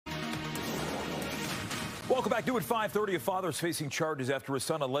Welcome back. New at 5:30, a father's facing charges after his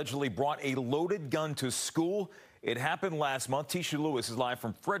son allegedly brought a loaded gun to school. It happened last month. Tisha Lewis is live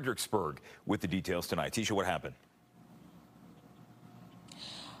from Fredericksburg with the details tonight. Tisha, what happened?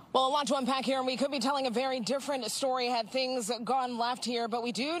 Well, a lot to unpack here, and we could be telling a very different story had things gone left here. But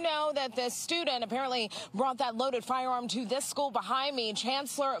we do know that this student apparently brought that loaded firearm to this school behind me,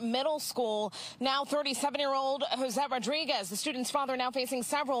 Chancellor Middle School. Now 37-year-old Jose Rodriguez, the student's father, now facing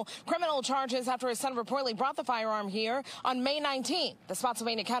several criminal charges after his son reportedly brought the firearm here on May 19th. The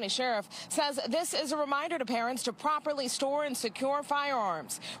Spotsylvania County Sheriff says this is a reminder to parents to properly store and secure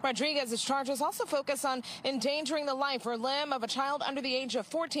firearms. Rodriguez's charges also focus on endangering the life or limb of a child under the age of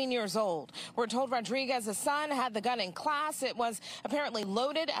 14 years old. We're told Rodriguez's son had the gun in class. It was apparently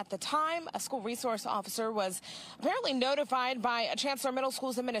loaded at the time. A school resource officer was apparently notified by Chancellor Middle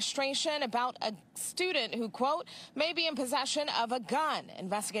School's administration about a student who, quote, may be in possession of a gun.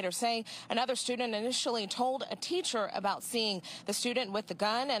 Investigators say another student initially told a teacher about seeing the student with the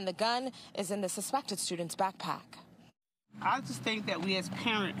gun, and the gun is in the suspected student's backpack. I just think that we as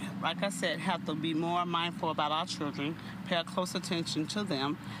parents, like I said, have to be more mindful about our children, pay close attention to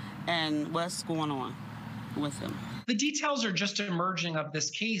them and what's going on with them. The details are just emerging of this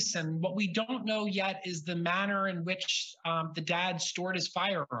case, and what we don't know yet is the manner in which the dad stored his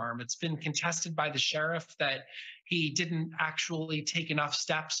firearm. It's been contested by the sheriff that he didn't actually take enough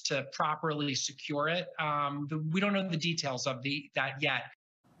steps to properly secure it. We don't know the details of that yet.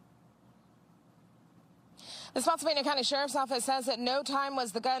 The Spotsylvania County Sheriff's Office says at no time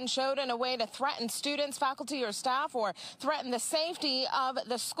was the gun showed in a way to threaten students, faculty, or staff, or threaten the safety of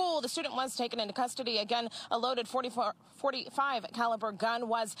the school. The student was taken into custody. Again, a loaded .45 caliber gun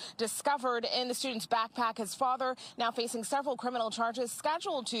was discovered in the student's backpack. His father now facing several criminal charges,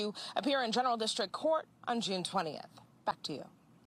 scheduled to appear in General District Court on June 20th. Back to you.